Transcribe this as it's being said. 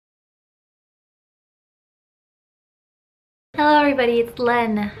Hello everybody, it's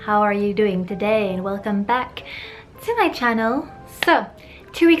Len. How are you doing today? And welcome back to my channel. So,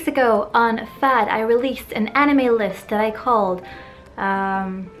 2 weeks ago on FAD, I released an anime list that I called,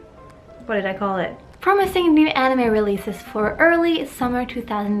 what did I call it? Promising new anime releases for early summer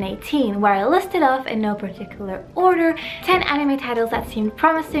 2018, where I listed off in no particular order 10 anime titles that seemed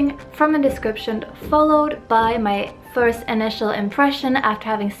promising from the description, followed by my first initial impression after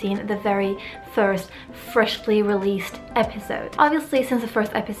having seen the very first freshly released episode. Obviously, since the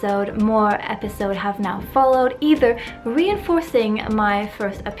first episode, more episodes have now followed, either reinforcing my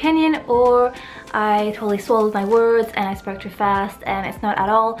first opinion or I totally swallowed my words and I spoke too fast and it's not at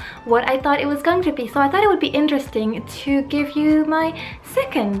all what I thought it was going to be. So I thought it would be interesting to give you my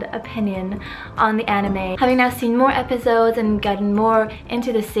second opinion on the anime. Having now seen more episodes and gotten more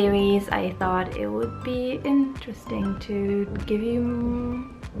into the series, I thought it would be interesting to give you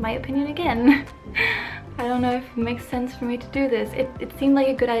my opinion again. I don't know if it makes sense for me to do this. It seemed like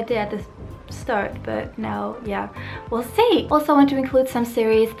a good idea at the start, but now, yeah, we'll see. Also, I want to include some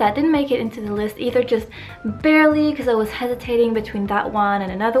series that didn't make it into the list, either just barely because I was hesitating between that one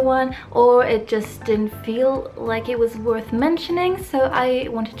and another one, or it just didn't feel like it was worth mentioning, so I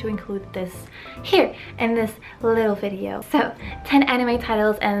wanted to include this here in this little video. So 10 anime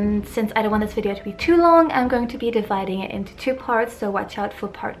titles, and since I don't want this video to be too long, I'm going to be dividing it into 2 parts, so watch out for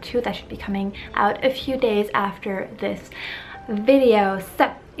part 2 that should be coming out a few days after this video.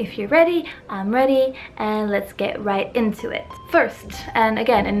 So if you're ready, I'm ready, and let's get right into it. First, and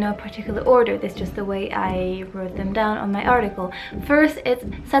again in no particular order, this is just the way I wrote them down on my article. First, it's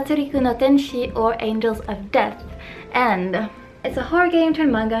Satsuriku no Tenshi, or Angels of Death, and it's a horror game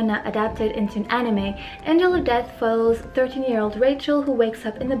turned manga now adapted into an anime. Angel of Death follows 13-year-old Rachel, who wakes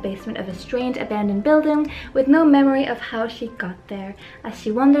up in the basement of a strange abandoned building with no memory of how she got there. As she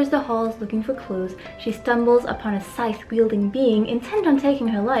wanders the halls looking for clues, she stumbles upon a scythe-wielding being intent on taking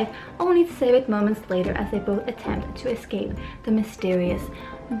her life, only to save it moments later as they both attempt to escape the mysterious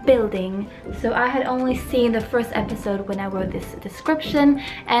building. So I had only seen the first episode when I wrote this description,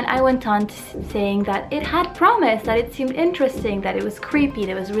 and I went on to saying that it had promise, that it seemed interesting, that it was creepy.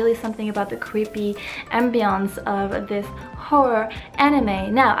 There was really something about the creepy ambience of this horror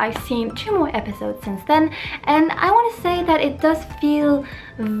anime. Now, I've seen 2 more episodes since then, and I want to say that it does feel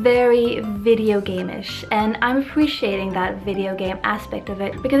very video game-ish, and I'm appreciating that video game aspect of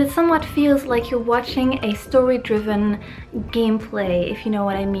it, because it somewhat feels like you're watching a story-driven gameplay, if you know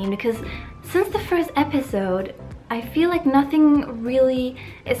what I mean. Because since the first episode, I feel like nothing really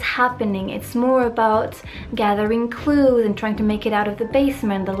is happening. It's more about gathering clues and trying to make it out of the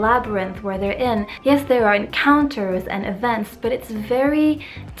basement, the labyrinth where they're in. Yes, there are encounters and events, but it's very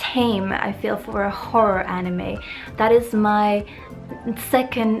tame, I feel, for a horror anime. That is my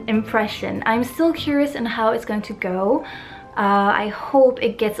second impression. I'm still curious on how it's going to go. I hope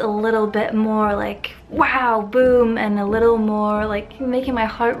it gets a little bit more like wow, boom, and a little more like making my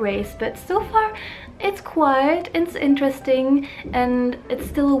heart race, but so far it's quiet, it's interesting, and it's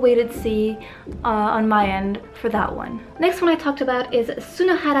still a wait and see on my end for that one. Next one I talked about is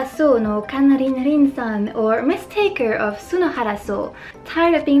Sunohara-so no Kanarin-rin-san, or Mistaker of Sunohara-so.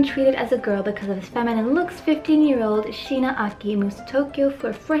 Tired of being treated as a girl because of his feminine looks, 15-year-old Shina Aki moves to Tokyo for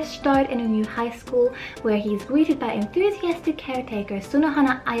a fresh start in a new high school, where he is greeted by enthusiastic caretaker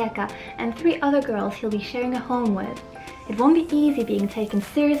Sunohana Ayaka and 3 other girls he'll be sharing a home with. It won't be easy being taken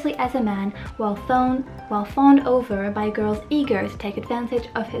seriously as a man while fawned over by girls eager to take advantage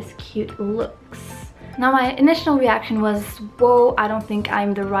of his cute looks. Now, my initial reaction was, whoa, I don't think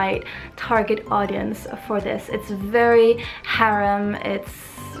I'm the right target audience for this. It's very harem, it's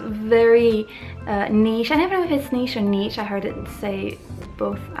very niche. I never know if it's niche or niche. I heard it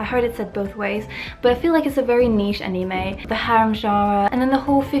said both ways, but I feel like it's a very niche anime. The harem genre, and then the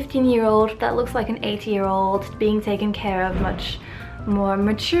whole 15-year-old that looks like an 80-year-old being taken care of much more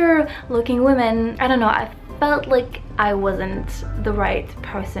mature looking women. I don't know, I felt like I wasn't the right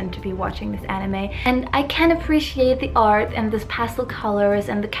person to be watching this anime. And I can appreciate the art and this pastel colors,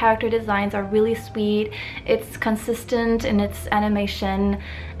 and the character designs are really sweet. It's consistent in its animation.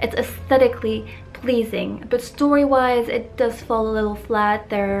 It's aesthetically pleasing, but story-wise it does fall a little flat.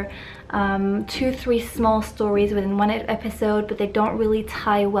 There are 2-3 small stories within one episode, but they don't really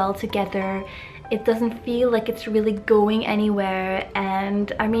tie well together. It doesn't feel like it's really going anywhere,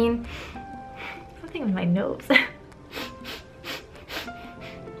 and I mean, something with my nose.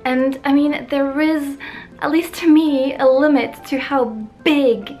 And I mean, there is, at least to me, a limit to how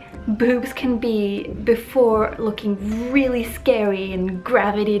big boobs can be before looking really scary and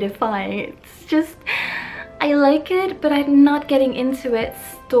gravity defying. It's just, I like it, but I'm not getting into it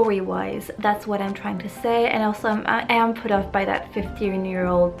story-wise. That's what I'm trying to say. And also I am put off by that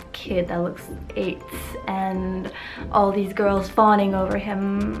 15-year-old kid that looks 8 and all these girls fawning over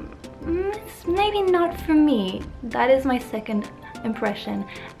him. It's maybe not for me. That is my second impression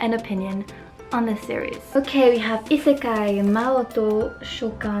and opinion on this series. Okay, we have Isekai Maoto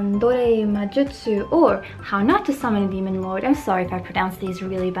Shokan Dorei Majutsu, or How Not to Summon a Demon Lord. I'm sorry if I pronounce these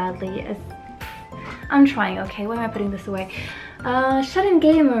really badly. I'm trying, okay? Why am I putting this away? Shut-in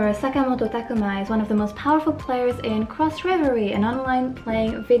gamer Sakamoto Takuma is one of the most powerful players in Cross Reverie, an online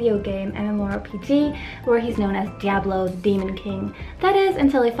playing video game MMORPG where he's known as Diablo the Demon King. That is,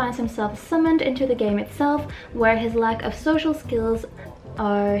 until he finds himself summoned into the game itself, where his lack of social skills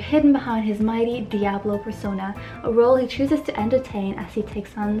are hidden behind his mighty Diablo persona, a role he chooses to entertain as he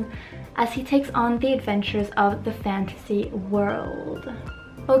takes on the adventures of the fantasy world.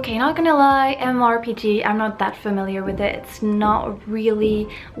 Okay, not gonna lie, MMORPG, I'm not that familiar with it. It's not really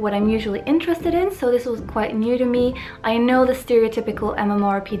what I'm usually interested in, so this was quite new to me. I know the stereotypical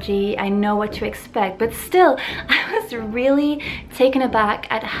MMORPG, I know what to expect, but still, I was really taken aback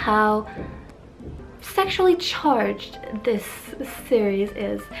at how sexually charged this series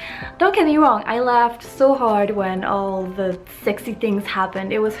is. Don't get me wrong, I laughed so hard when all the sexy things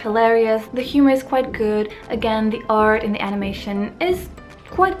happened. It was hilarious. The humor is quite good. Again, the art and the animation is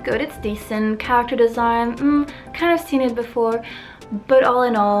quite good. It's decent. Character design, kind of seen it before, but all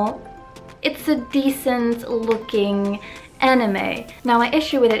in all, it's a decent looking anime. Now my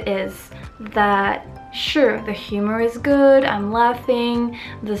issue with it is that sure, the humor is good, I'm laughing,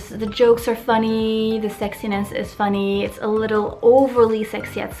 the jokes are funny, the sexiness is funny, it's a little overly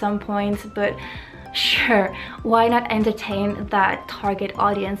sexy at some points, but sure, why not entertain that target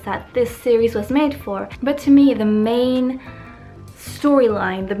audience that this series was made for? But to me, the main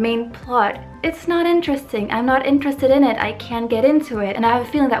storyline, the main plot, it's not interesting. I'm not interested in it. I can't get into it. And I have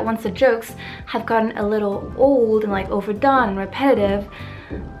a feeling that once the jokes have gotten a little old and like overdone and repetitive,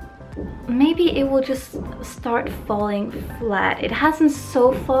 maybe it will just start falling flat. It hasn't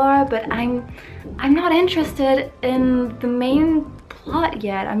so far, but I'm not interested in the main plot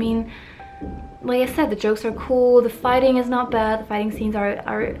yet. I mean, like I said, the jokes are cool, the fighting is not bad, the fighting scenes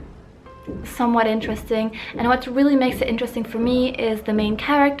are somewhat interesting, and what really makes it interesting for me is the main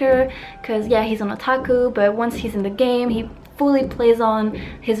character, because yeah, he's an otaku, but once he's in the game, he fully plays on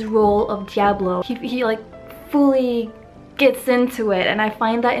his role of Diablo. He like fully gets into it, and I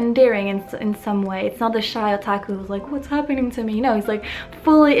find that endearing in some way. It's not the shy otaku who's like, what's happening to me? No, he's like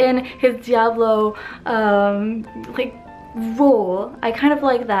fully in his Diablo like role. I kind of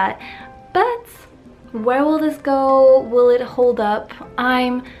like that. But where will this go? Will it hold up?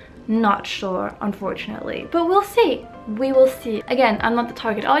 I'm not sure, unfortunately, but we'll see. We will see. Again, I'm not the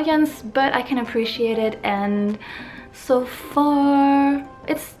target audience, but I can appreciate it, and so far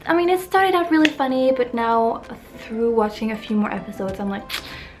I mean, it started out really funny, but now through watching a few more episodes, I'm like,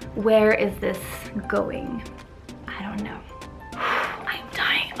 where is this going? I don't know. I'm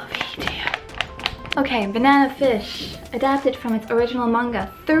dying of heat here. Okay, Banana Fish. Adapted from its original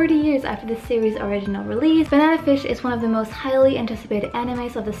manga 30 years after the series' original release, Banana Fish is one of the most highly anticipated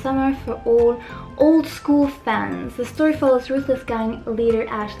animes of the summer for all old school fans. The story follows ruthless gang leader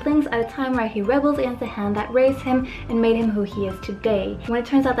Ash Lynx at a time where he rebels against the hand that raised him and made him who he is today. When it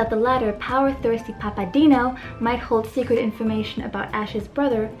turns out that the latter, power-thirsty Papadino, might hold secret information about Ash's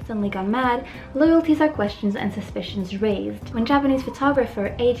brother, suddenly gone mad, loyalties are questioned and suspicions raised. When Japanese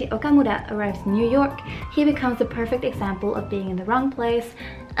photographer Eiji Okamura arrives in New York, he becomes the perfect example of being in the wrong place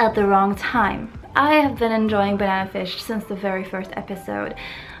at the wrong time. I have been enjoying Banana Fish since the very first episode.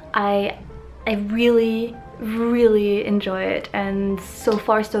 I really enjoy it, and so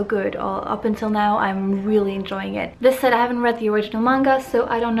far so good. Up until now, I'm really enjoying it. This said, I haven't read the original manga, so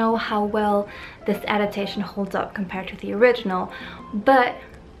I don't know how well this adaptation holds up compared to the original, but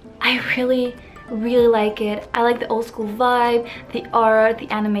I really like it. I like the old school vibe, the art, the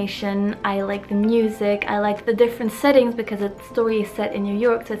animation. I like the music. I like the different settings because the story is set in New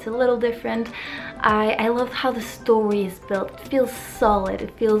York, so it's a little different. I love how the story is built. It feels solid,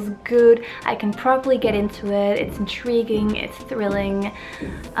 it feels good. I can properly get into it. It's intriguing, it's thrilling.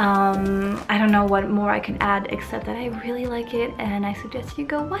 I don't know what more I can add except that I really like it, and I suggest you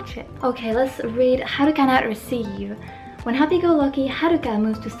go watch it. Okay, let's read How to Cannot Receive. When happy-go-lucky Haruka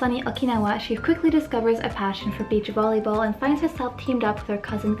moves to sunny Okinawa, she quickly discovers a passion for beach volleyball and finds herself teamed up with her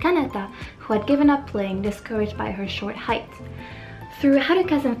cousin Kanata, who had given up playing, discouraged by her short height. Through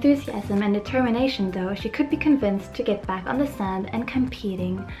Haruka's enthusiasm and determination, though, she could be convinced to get back on the sand and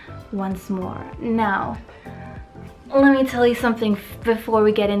competing once more. Now, let me tell you something before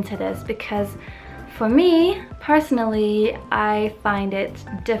we get into this, because For me, personally, I find it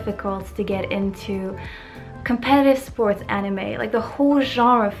difficult to get into competitive sports anime. Like the whole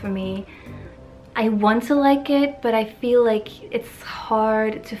genre for me, I want to like it, but I feel like it's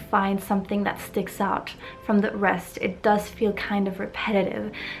hard to find something that sticks out from the rest. It does feel kind of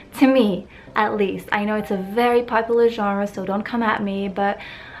repetitive, to me at least. I know it's a very popular genre, so don't come at me, but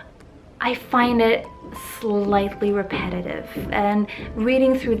I find it slightly repetitive. And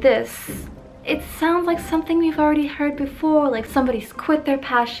reading through this, it sounds like something we've already heard before, like somebody's quit their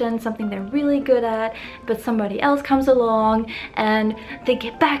passion, something they're really good at, but somebody else comes along and they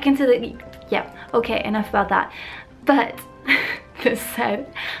get back into the... Yeah, okay, enough about that. But this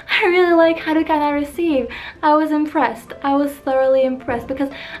said, I really like Haru Can I Receive. I was impressed. I was thoroughly impressed because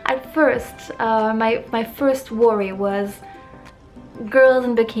at first, my first worry was girls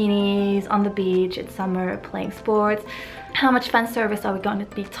in bikinis on the beach, it's summer, playing sports. How much fan service are we going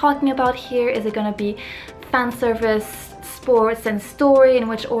to be talking about here? Is it going to be fan service, sports, and story? In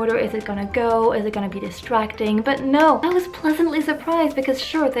which order is it going to go? Is it going to be distracting? But no, I was pleasantly surprised because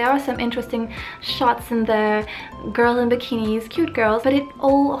sure, there are some interesting shots in there, girls in bikinis, cute girls, but it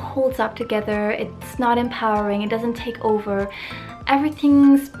all holds up together. It's not empowering, it doesn't take over.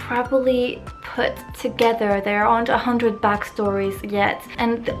 Everything's properly put together. There aren't 100 backstories yet,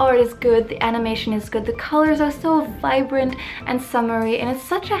 and the art is good, the animation is good, the colors are so vibrant and summery, and it's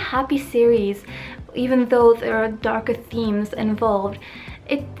such a happy series. Even though there are darker themes involved,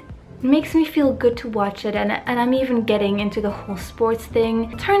 it makes me feel good to watch it, and I'm even getting into the whole sports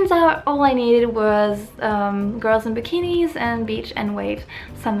thing. Turns out all I needed was girls in bikinis and beach and wave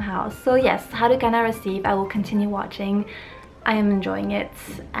somehow. So yes, Haru Can I Receive, I will continue watching. I am enjoying it,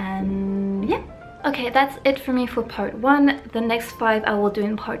 and yeah. Okay, that's it for me for part 1. The next 5 I will do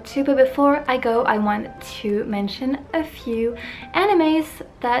in part 2, but before I go, I want to mention a few animes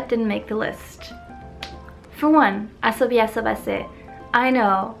that didn't make the list. For one, Asobi Asobase. I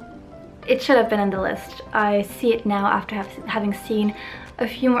know, it should have been on the list. I see it now after having seen a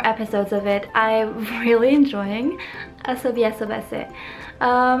few more episodes of it. I'm really enjoying Asobi Asobase.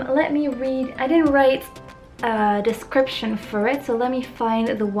 Let me read, I didn't write a description for it, so let me find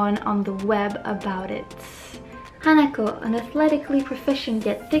the one on the web about it. Hanako, an athletically proficient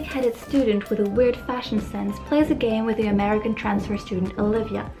yet thick-headed student with a weird fashion sense, plays a game with the American transfer student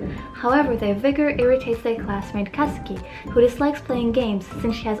Olivia. However, their vigor irritates their classmate Kazuki, who dislikes playing games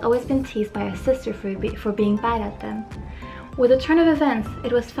since she has always been teased by her sister for being bad at them. With a turn of events,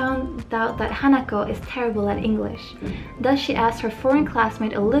 it was found out that Hanako is terrible at English. Thus, she asks her foreign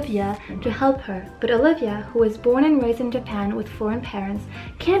classmate Olivia to help her, but Olivia, who was born and raised in Japan with foreign parents,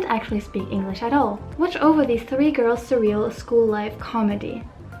 can't actually speak English at all. Watch over these 3 girls' surreal school life comedy.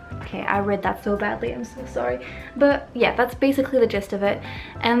 Okay, I read that so badly, I'm so sorry. But yeah, that's basically the gist of it.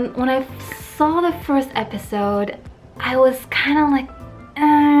 And when I saw the first episode, I was kind of like,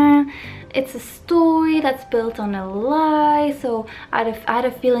 it's a story that's built on a lie, so I had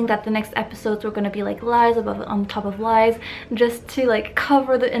a feeling that the next episodes were going to be like lies on top of lies, just to like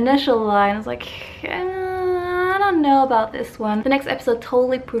cover the initial lie. And I was like, I don't know about this one. The next episode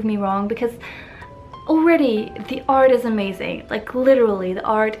totally proved me wrong, because already the art is amazing. Like literally, the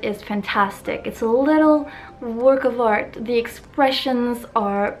art is fantastic. It's a little work of art. The expressions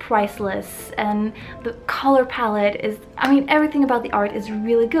are priceless, and the color palette is, I mean, everything about the art is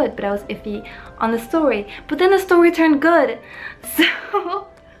really good, but I was iffy on the story. But then the story turned good. So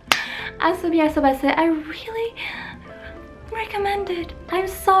Asobi Asobase, I really recommend it. I'm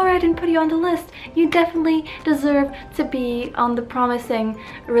sorry I didn't put you on the list. You definitely deserve to be on the promising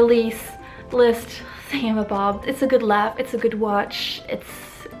release list thingamabob. It's a good laugh, it's a good watch,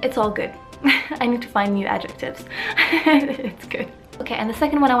 it's all good. I need to find new adjectives. It's good. Okay, and the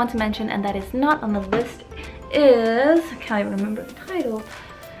second one I want to mention, and that is not on the list, is, I can't even remember the title,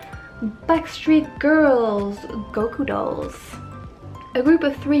 Backstreet Girls Goku Dolls. A group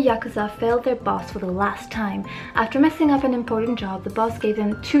of 3 Yakuza failed their boss for the last time. After messing up an important job, the boss gave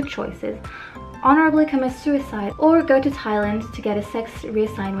them 2 choices: honorably commit suicide or go to Thailand to get a sex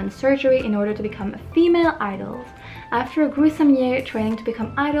reassignment surgery in order to become female idols. After a gruesome year training to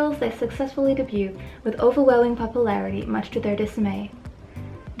become idols, they successfully debut with overwhelming popularity, much to their dismay.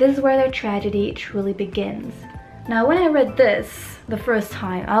 This is where their tragedy truly begins. Now, when I read this the first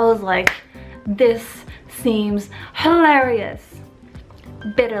time, I was like, this seems hilarious.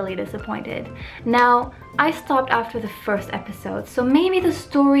 Bitterly disappointed. Now, I stopped after the first episode, so maybe the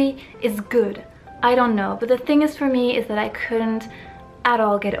story is good. I don't know, but the thing is for me is that I couldn't at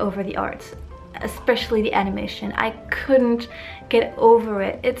all get over the art, especially the animation. I couldn't get over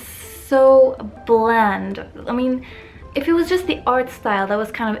it. It's so bland. I mean, if it was just the art style that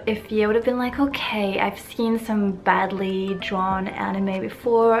was kind of iffy, I would have been like, okay, I've seen some badly drawn anime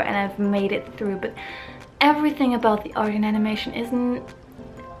before and I've made it through, but everything about the art and animation isn't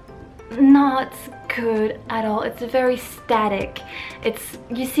not good at all. It's very static. It's,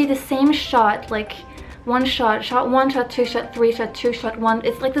 you see the same shot, like one shot, shot one, shot two, shot three, shot two, shot one.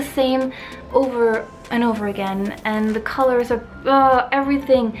 It's like the same over and over again, and the colors are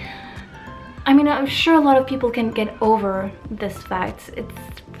everything. I mean, I'm sure a lot of people can get over this fact. It's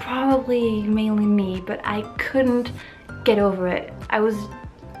probably mainly me, but I couldn't get over it. I was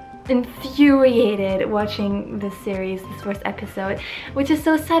infuriated watching this series, this first episode, which is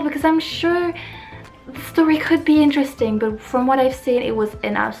so sad because I'm sure the story could be interesting, but from what I've seen, it was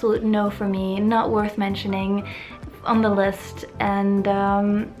an absolute no for me, not worth mentioning on the list. And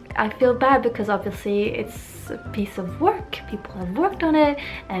I feel bad because obviously it's a piece of work, people have worked on it,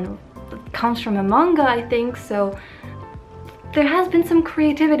 and it comes from a manga, I think, so there has been some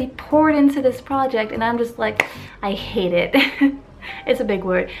creativity poured into this project, and I'm just like, I hate it. It's a big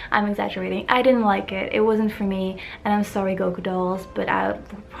word, I'm exaggerating. I didn't like it, it wasn't for me, and I'm sorry Goku Dolls, but I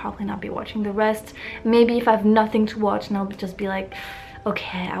will probably not be watching the rest. Maybe if I have nothing to watch, and I'll just be like,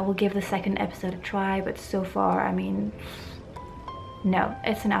 okay, I will give the second episode a try, but so far, I mean, no,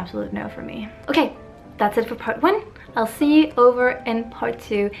 it's an absolute no for me. Okay, that's it for part 1. I'll see you over in part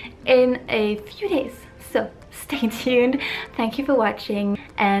 2 in a few days, so stay tuned. Thank you for watching,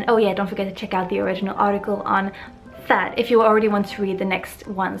 and oh yeah, don't forget to check out the original article on that if you already want to read the next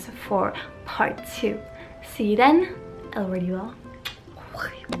ones for part 2. See you then. I'll read you all.